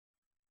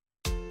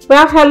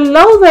Well,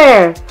 hello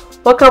there!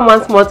 Welcome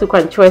once more to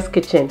Kwancho's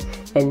Kitchen.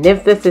 And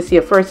if this is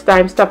your first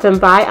time stopping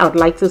by, I would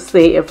like to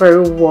say a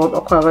very warm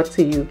welcome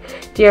to you.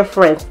 Dear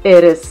friends,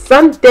 it is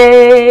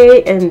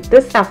Sunday, and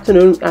this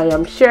afternoon I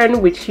am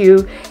sharing with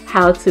you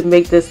how to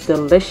make this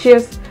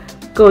delicious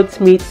goat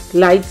meat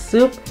light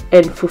soup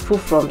and fufu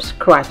from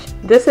scratch.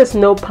 This is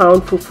no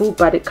pound fufu,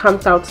 but it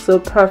comes out so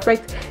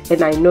perfect,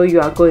 and I know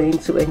you are going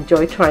to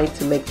enjoy trying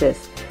to make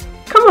this.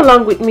 Come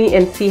along with me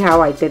and see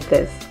how I did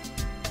this.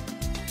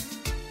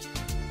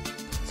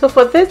 So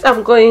for this,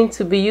 I'm going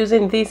to be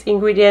using these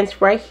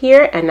ingredients right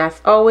here, and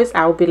as always,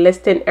 I'll be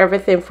listing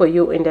everything for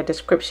you in the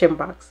description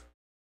box.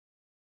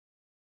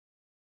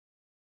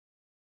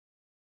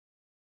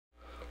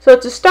 So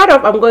to start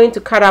off, I'm going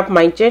to cut up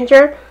my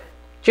ginger.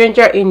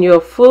 Ginger in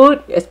your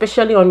food,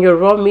 especially on your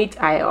raw meat,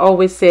 I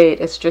always say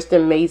it's just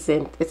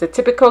amazing. It's a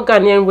typical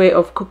Ghanaian way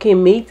of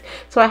cooking meat.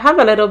 So I have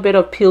a little bit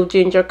of peeled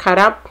ginger cut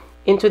up.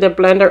 Into the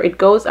blender it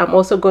goes. I'm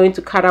also going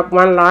to cut up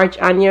one large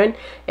onion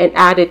and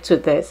add it to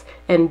this,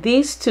 and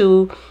these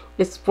two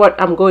is what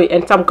I'm going,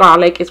 and some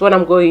garlic is what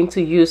I'm going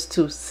to use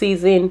to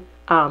season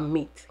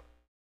meat.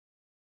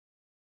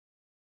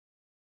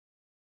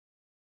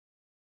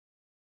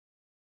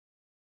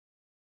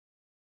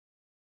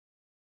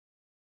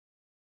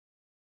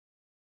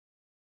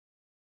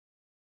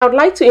 I would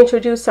like to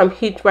introduce some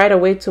heat right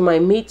away to my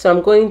meat, so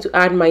I'm going to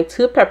add my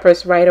 2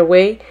 peppers right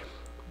away,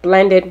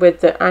 blend it with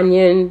the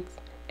onion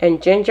and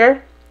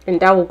ginger, and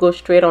that will go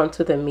straight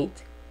onto the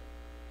meat.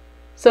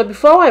 So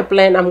before I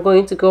blend, I'm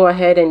going to go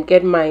ahead and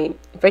get my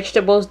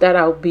vegetables that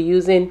I'll be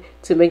using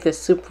to make the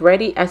soup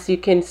ready. As you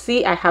can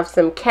see, I have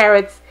some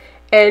carrots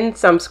and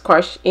some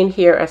squash in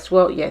here as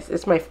well. Yes,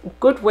 it's my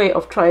good way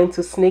of trying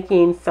to sneak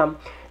in some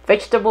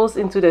vegetables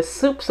into the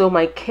soup so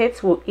my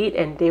kids will eat,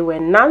 and they were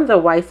none the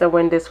wiser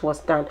when this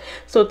was done.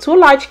 So 2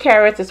 large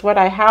carrots is what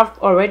I have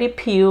already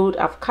peeled.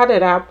 I've cut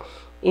it up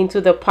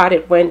into the pot.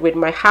 It went with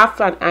my half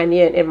an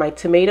onion and my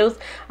tomatoes.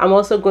 I'm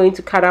also going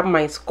to cut up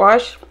my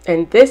squash,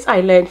 and this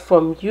I learned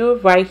from you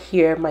right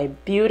here, my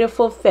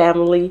beautiful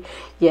family.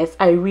 Yes,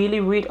 I really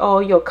read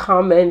all your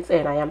comments,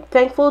 and I am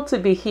thankful to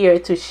be here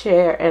to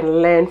share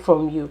and learn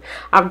from you.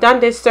 I've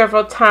done this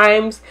several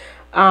times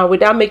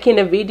without making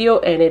a video,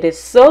 and it is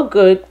so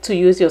good to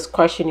use your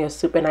squash in your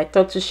soup, and I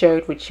thought to share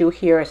it with you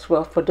here as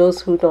well for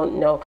those who don't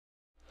know.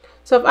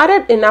 So I've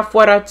added enough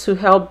water to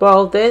help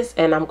boil this,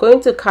 and I'm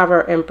going to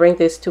cover and bring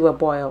this to a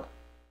boil.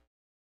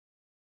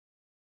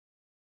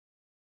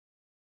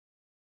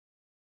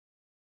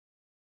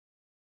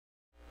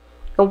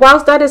 And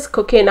whilst that is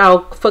cooking,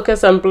 I'll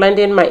focus on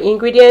blending my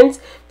ingredients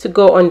to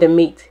go on the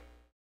meat.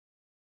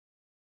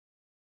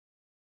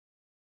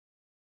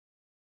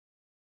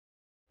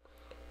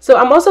 So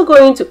I'm also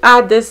going to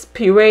add this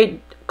pureed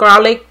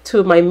garlic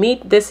to my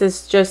meat. This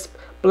is just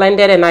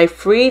blended and I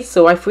freeze,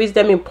 so I freeze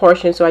them in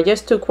portions. So I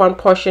just took 1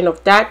 portion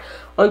of that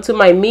onto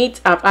my meat.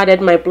 I've added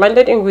my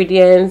blended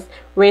ingredients,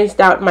 rinsed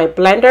out my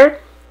blender.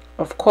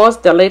 Of course,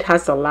 the lid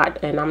has a lot,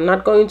 and I'm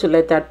not going to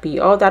let that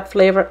be all that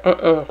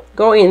flavor.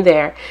 Go in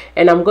there,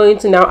 and I'm going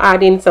to now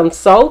add in some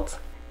salt,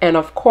 and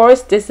of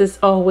course this is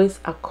always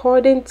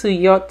according to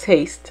your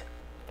taste.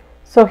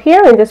 So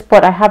here in this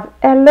pot I have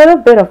a little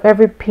bit of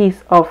every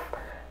piece of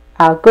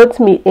goat's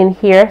meat in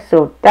here,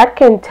 so that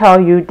can tell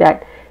you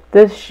that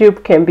this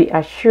soup can be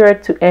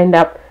assured to end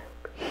up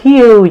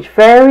huge,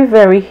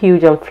 very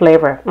huge on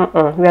flavor.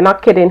 We're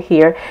not kidding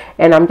here.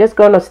 And I'm just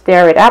going to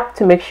stir it up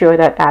to make sure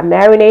that our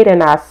marinade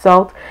and our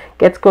salt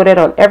gets coated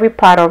on every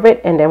part of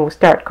it, and then we'll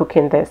start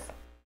cooking this.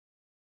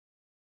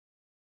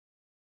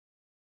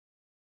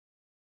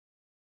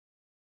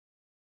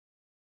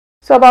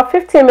 So about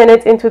 15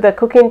 minutes into the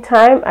cooking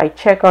time, I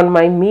check on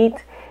my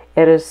meat.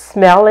 It is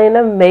smelling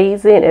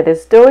amazing. It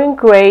is doing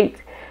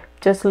great.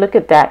 Just look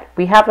at that.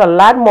 We have a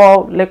lot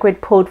more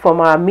liquid pulled from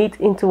our meat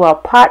into our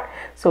pot.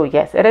 So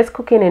yes, it is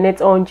cooking in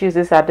its own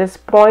juices at this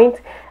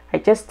point. I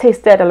just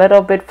tasted a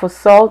little bit for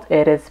salt.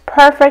 It is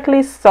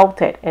perfectly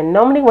salted. And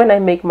normally when I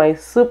make my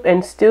soup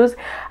and stews,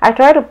 I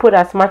try to put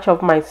as much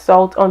of my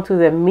salt onto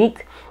the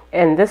meat.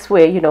 And this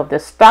way, you know, the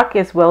stock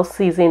is well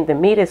seasoned, the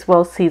meat is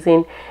well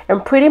seasoned,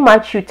 and pretty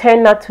much you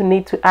tend not to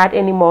need to add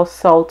any more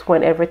salt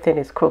when everything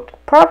is cooked.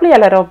 Probably a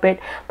little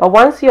bit, but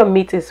once your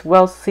meat is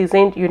well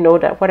seasoned, you know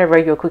that whatever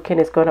you're cooking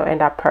is going to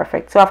end up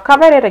perfect. So I've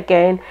covered it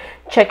again,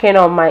 checking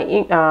on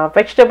my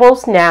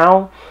vegetables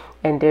now,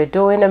 and they're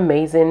doing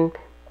amazing,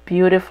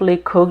 beautifully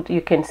cooked.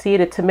 You can see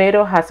the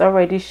tomato has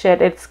already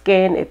shed its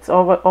skin. It's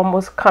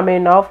almost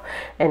coming off,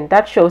 and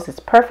that shows it's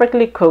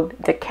perfectly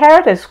cooked. The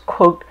carrot is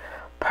cooked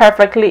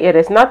perfectly. It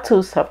is not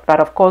too soft, but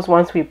of course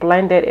once we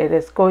blend it, it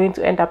is going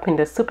to end up in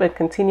the soup and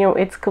continue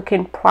its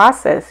cooking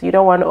process. You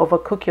don't want to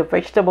overcook your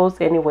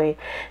vegetables anyway.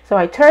 So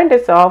I turn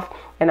this off,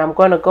 and I'm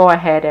going to go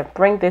ahead and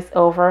bring this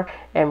over,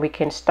 and we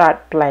can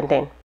start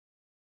blending.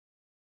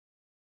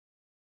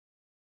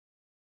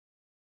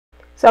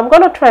 So I'm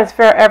going to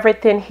transfer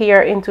everything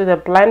here into the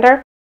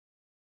blender.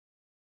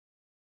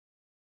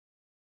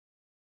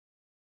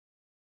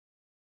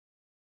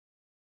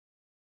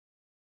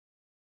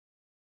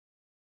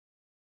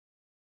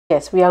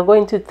 Yes, we are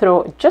going to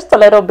throw just a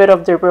little bit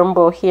of the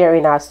rainbow here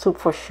in our soup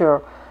for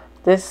sure.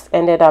 This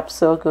ended up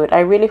so good. I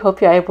really hope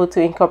you're able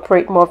to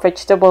incorporate more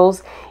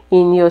vegetables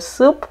in your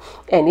soup.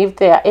 And if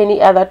there are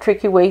any other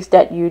tricky ways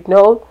that you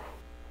know,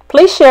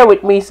 please share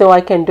with me so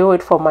I can do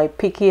it for my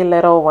picky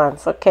little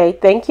ones. Okay,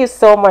 thank you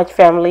so much,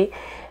 family.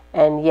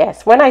 And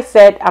yes, when I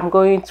said I'm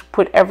going to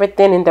put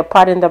everything in the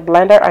pot in the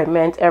blender, I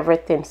meant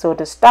everything. So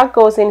the stock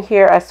goes in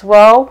here as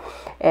well,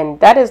 and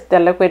that is the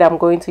liquid I'm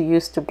going to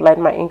use to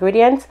blend my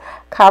ingredients.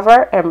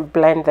 Cover and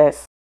blend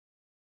this.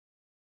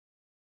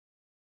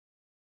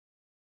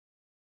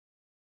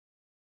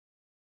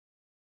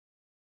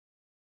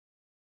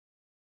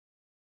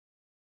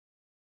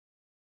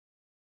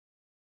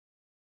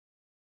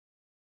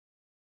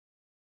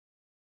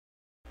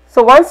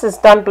 So once it's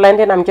done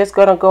blending, I'm just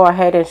going to go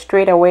ahead and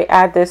straight away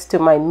add this to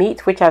my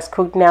meat, which has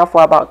cooked now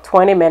for about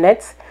 20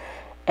 minutes,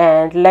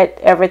 and let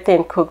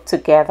everything cook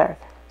together.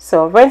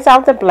 So rinse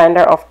out the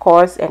blender, of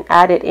course, and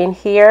add it in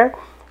here.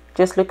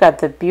 Just look at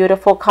the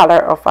beautiful color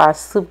of our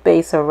soup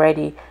base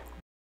already.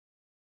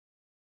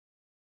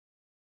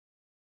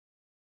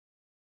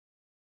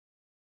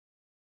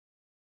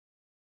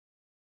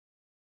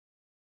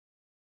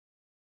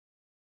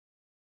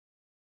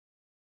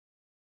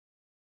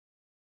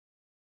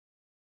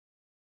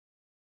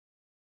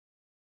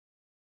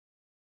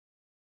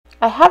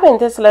 I have in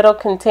this little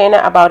container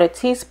about a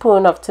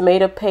teaspoon of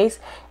tomato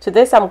paste. To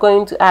this, I'm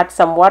going to add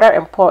some water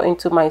and pour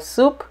into my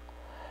soup.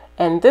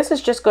 And this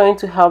is just going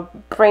to help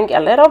bring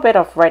a little bit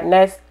of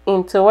redness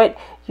into it.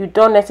 You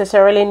don't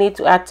necessarily need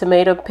to add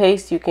tomato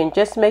paste. You can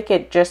just make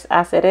it just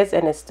as it is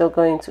and it's still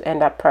going to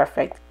end up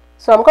perfect.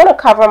 So I'm going to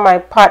cover my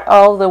pot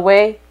all the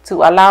way to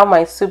allow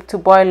my soup to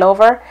boil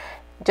over,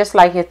 just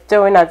like it's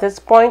doing at this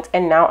point.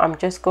 And now I'm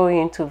just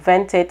going to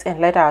vent it and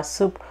let our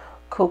soup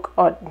cook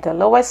at the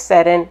lowest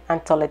setting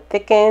until it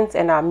thickens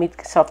and our meat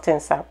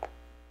softens up.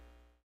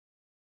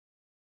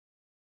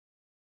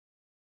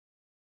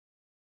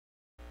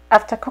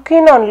 After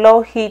cooking on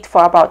low heat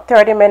for about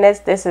 30 minutes,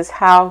 this is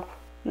how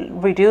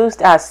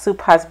reduced our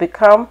soup has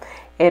become.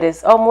 It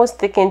is almost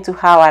thickened to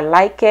how I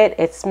like it.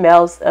 It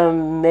smells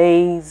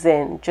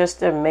amazing,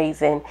 just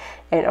amazing.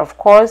 And of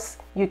course,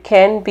 you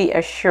can be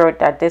assured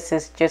that this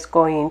is just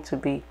going to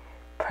be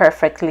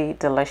perfectly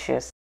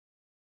delicious.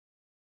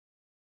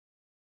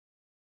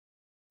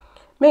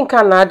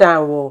 Minka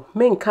nada wo,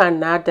 minka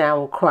nada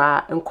wo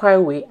kra,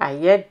 nkwan we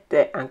ayed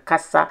the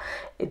ankasa.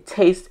 It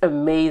tastes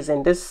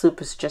amazing. This soup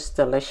is just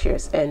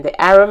delicious, and the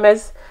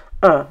aromas,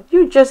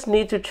 you just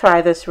need to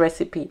try this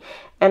recipe.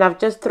 And I've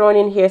just thrown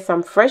in here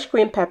some fresh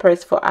green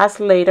peppers for us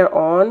later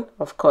on.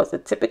 Of course, the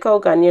typical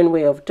Ghanaian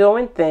way of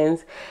doing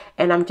things.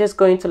 And I'm just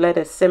going to let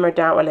it simmer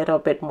down a little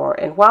bit more.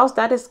 And whilst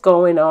that is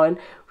going on,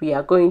 we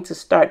are going to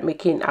start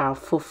making our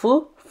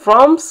fufu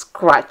from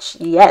scratch.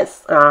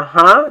 Yes,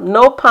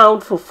 no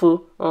pound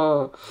fufu.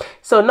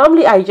 So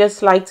normally I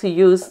just like to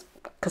use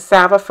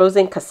cassava,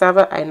 frozen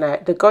cassava,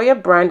 and the Goya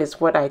brand is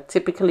what I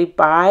typically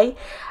buy.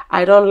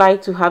 I don't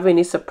like to have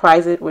any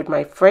surprises with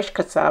my fresh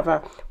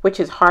cassava, which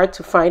is hard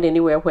to find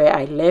anywhere where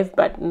I live.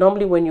 But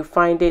normally when you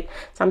find it,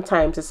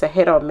 sometimes it's a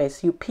hit or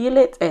miss. You peel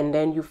it and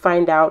then you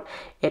find out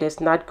it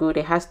is not good.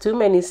 It has too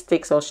many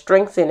sticks or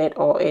strings in it,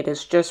 or it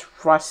is just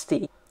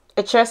rusty.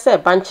 It's just a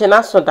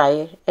banchina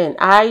sodaye, and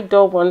I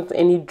don't want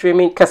any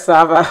dreaming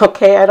cassava.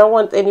 Okay, I don't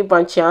want any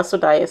banchina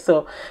sodaye,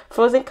 so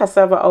frozen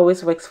cassava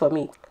always works for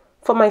me.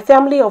 For my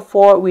family of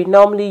 4, we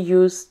normally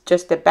use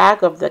just a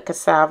bag of the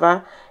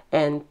cassava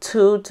and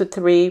 2 to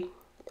 3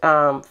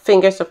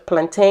 fingers of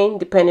plantain,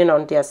 depending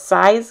on their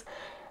size.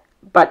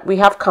 But we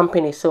have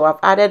company, so I've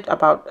added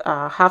about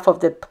half of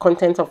the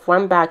contents of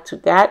 1 bag to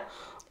that,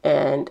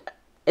 and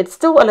it's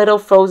still a little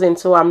frozen,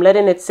 so I'm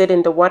letting it sit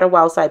in the water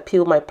whilst I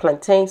peel my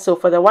plantain. So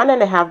for the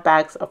 1.5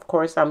 bags, of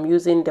course, I'm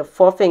using the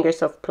 4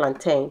 fingers of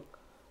plantain.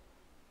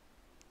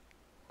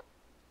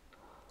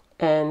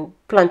 And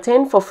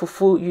plantain for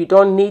fufu, you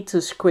don't need to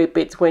scrape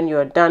it when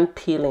you're done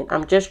peeling.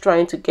 I'm just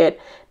trying to get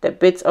the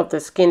bits of the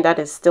skin that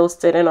is still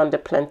sitting on the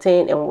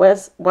plantain. And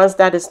once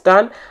that is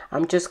done,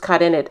 I'm just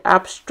cutting it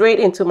up straight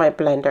into my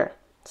blender.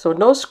 So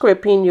no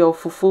scraping your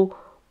fufu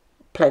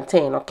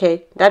plantain,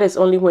 okay? That is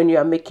only when you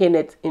are making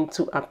it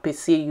into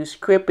apesi. You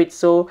scrape it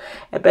so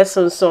it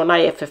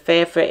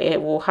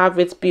will have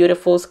its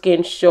beautiful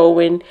skin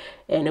showing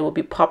and it will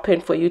be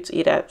popping for you to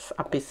eat as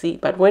apesi.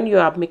 But when you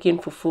are making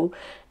fufu,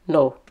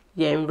 no.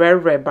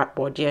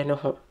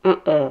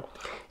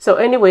 So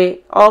anyway,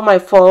 all my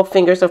 4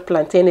 fingers of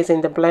plantain is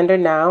in the blender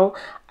now.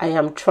 I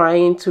am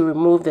trying to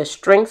remove the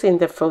strings in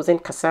the frozen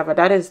cassava.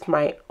 That is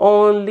my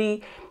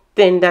only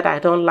thing that I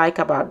don't like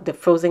about the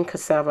frozen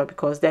cassava,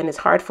 because then it's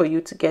hard for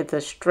you to get the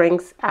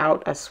strings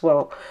out as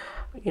well.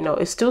 You know,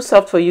 it's too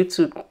soft for you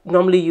to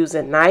normally use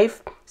a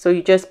knife, so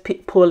you just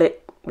pull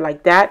it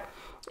like that,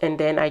 and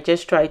then I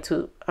just try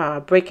to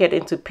break it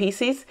into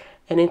pieces,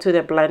 and into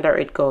the blender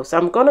it goes. So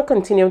I'm going to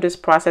continue this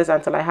process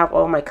until I have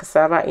all my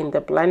cassava in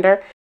the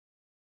blender.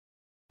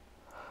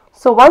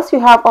 So once you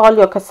have all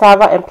your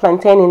cassava and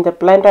plantain in the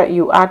blender,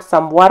 you add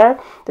some water.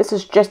 This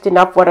is just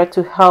enough water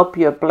to help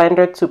your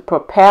blender to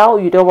propel.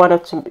 You don't want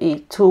it to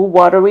be too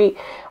watery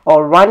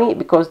or runny,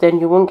 because then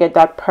you won't get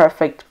that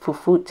perfect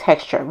fufu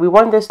texture. We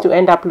want this to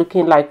end up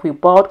looking like we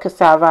boiled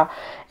cassava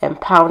and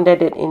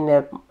pounded it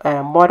in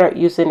a mortar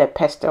using a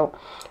pestle.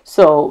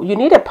 So you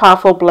need a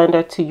powerful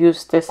blender to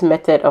use this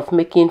method of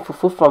making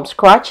fufu from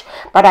scratch,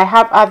 but I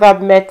have other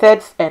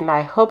methods and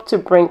I hope to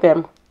bring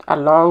them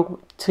along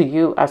to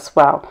you as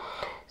well.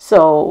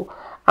 So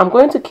I'm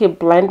going to keep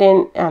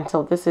blending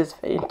until this is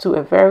into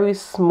a very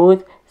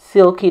smooth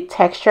silky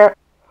texture,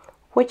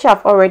 which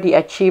I've already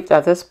achieved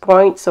at this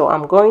point. So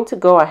I'm going to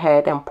go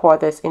ahead and pour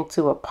this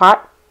into a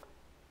pot.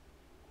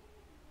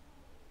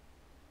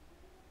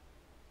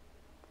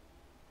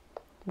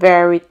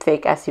 Very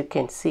thick, as you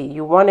can see.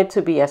 You want it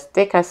to be as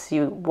thick as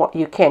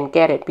you can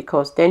get it,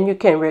 because then you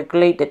can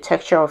regulate the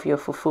texture of your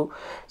fufu.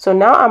 So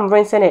now I'm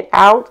rinsing it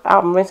out.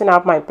 I'm rinsing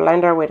out my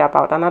blender with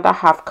about another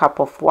half cup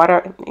of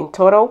water in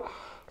total.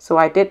 So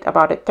I did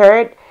about a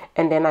third,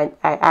 and then I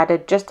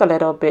added just a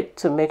little bit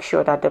to make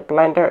sure that the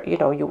blender,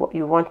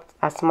 you want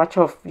as much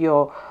of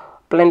your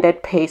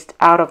blended paste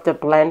out of the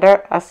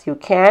blender as you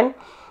can.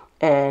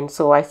 And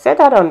so I set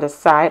that on the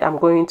side. I'm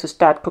going to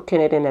start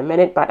cooking it in a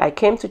minute, but I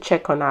came to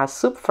check on our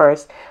soup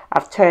first.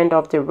 I've turned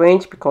off the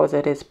range because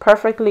it is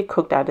perfectly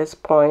cooked at this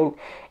point.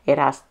 It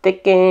has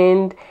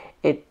thickened.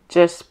 It's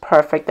just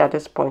perfect at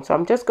this point. So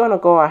I'm just going to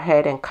go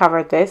ahead and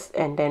cover this,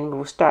 and then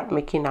we'll start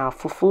making our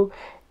fufu.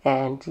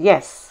 And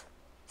yes,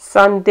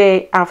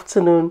 Sunday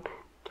afternoon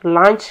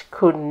lunch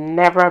could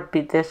never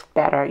be this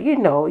better. You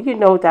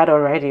know that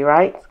already,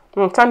 right?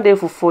 Sunday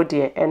fufu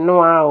dear, and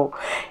no.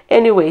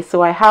 Anyway,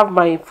 so I have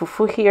my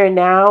fufu here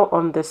now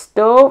on the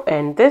stove,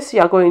 and this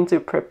you are going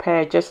to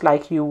prepare just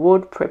like you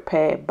would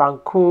prepare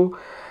bangkun.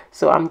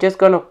 So I'm just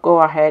going to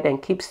go ahead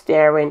and keep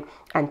stirring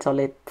until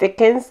it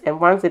thickens, and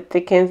once it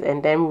thickens,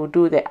 and then we'll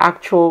do the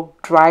actual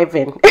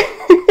driving.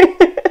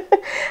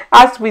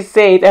 As we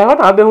say, and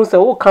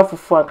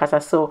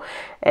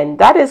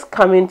that is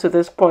coming to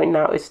this point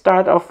now. It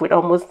starts off with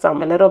almost a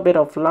little bit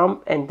of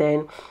lump, and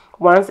then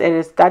once it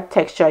is that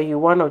texture, you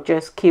want to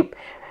just keep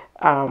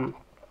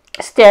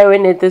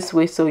stirring it this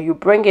way. So you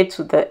bring it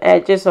to the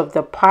edges of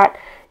the pot,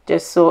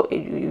 just so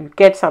you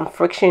get some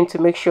friction to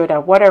make sure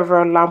that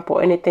whatever lump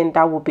or anything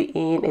that will be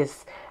in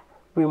is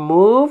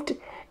removed.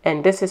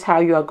 And this is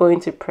how you are going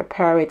to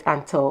prepare it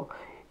until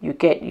you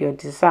get your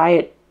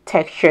desired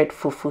textured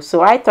fufu. So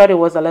I thought it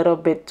was a little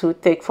bit too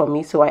thick for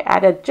me, so I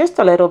added just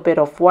a little bit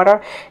of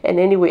water. And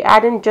anyway,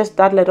 adding just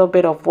that little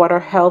bit of water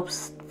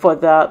helps for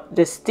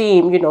the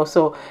steam,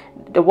 so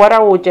the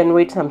water will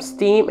generate some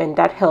steam, and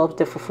that helps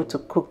the fufu to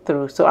cook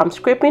through. So I'm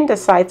scraping the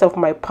sides of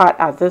my pot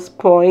at this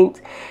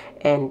point,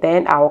 and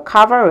then I'll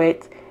cover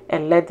it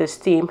and let the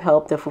steam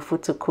help the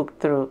fufu to cook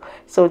through.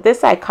 So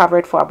this I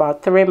covered for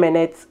about 3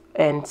 minutes,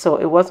 and so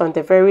it was on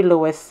the very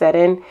lowest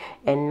setting,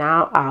 and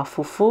now our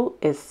fufu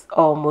is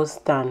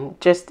almost done.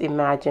 Just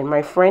imagine,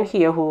 my friend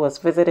here who was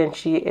visiting,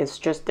 she is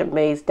just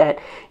amazed that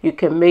you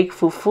can make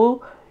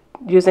fufu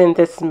using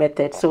this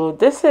method. So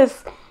this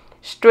is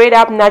straight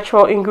up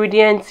natural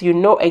ingredients. You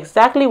know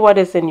exactly what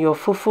is in your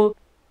fufu,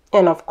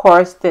 and of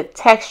course the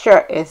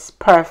texture is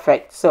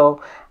perfect.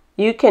 So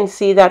you can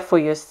see that for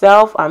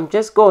yourself. I'm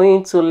just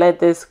going to let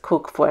this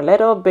cook for a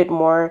little bit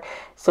more,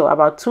 so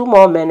about 2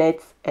 more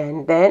minutes,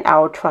 and then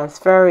I'll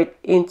transfer it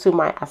into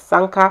my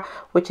asanka,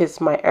 which is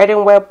my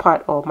earthenware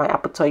pot or my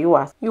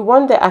apotoyua. You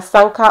want the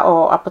asanka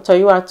or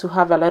apotoyua to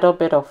have a little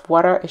bit of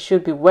water. It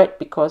should be wet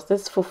because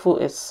this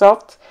fufu is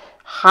soft,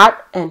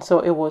 hot, and so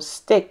it will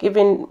stick.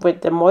 Even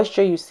with the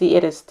moisture, you see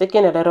it is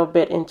sticking a little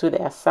bit into the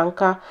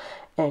asanka,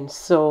 and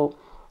so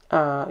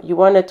you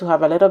want it to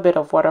have a little bit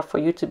of water for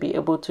you to be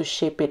able to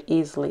shape it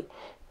easily.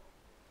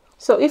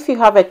 So if you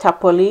have a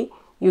tapoli,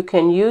 you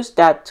can use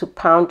that to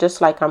pound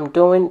just like I'm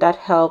doing. That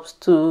helps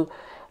to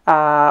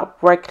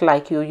work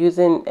like you're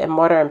using a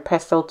mortar and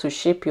pestle to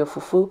shape your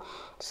fufu.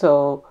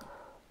 So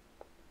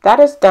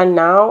that is done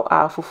now.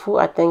 Our fufu,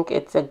 I think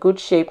it's a good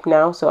shape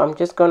now. So I'm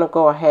just going to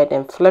go ahead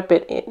and flip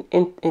it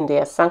in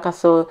the asanka.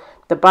 So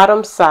the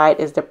bottom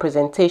side is the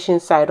presentation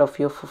side of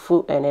your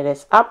fufu, and it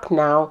is up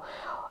now.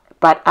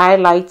 But I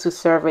like to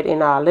serve it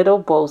in our little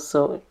bowl.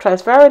 So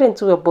transfer it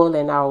into a bowl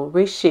and I'll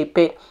reshape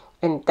it.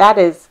 And that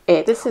is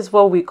it. This is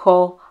what we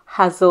call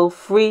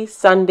hassle-free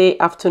Sunday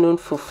afternoon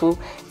fufu.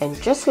 And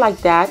just like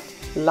that,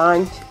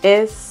 lunch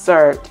is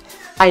served.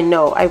 I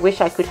know, I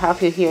wish I could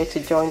have you here to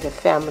join the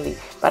family,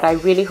 but I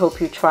really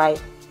hope you try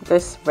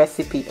this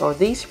recipe, or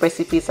these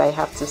recipes, I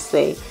have to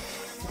say.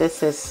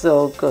 This is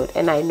so good,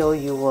 and I know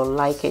you will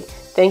like it.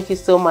 Thank you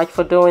so much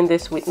for doing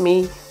this with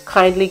me.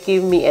 Kindly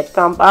give me a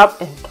thumb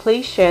up, and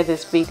please share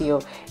this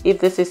video. If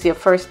this is your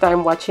first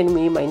time watching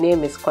me, my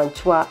name is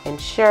Kwanchua, and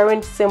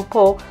sharing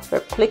simple,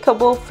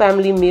 replicable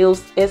family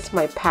meals is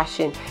my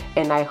passion,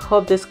 and I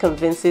hope this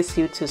convinces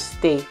you to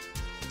stay.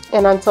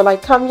 And until I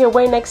come your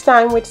way next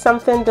time with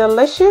something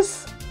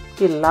delicious,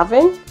 be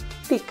loving,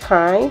 be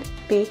kind,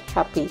 be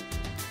happy.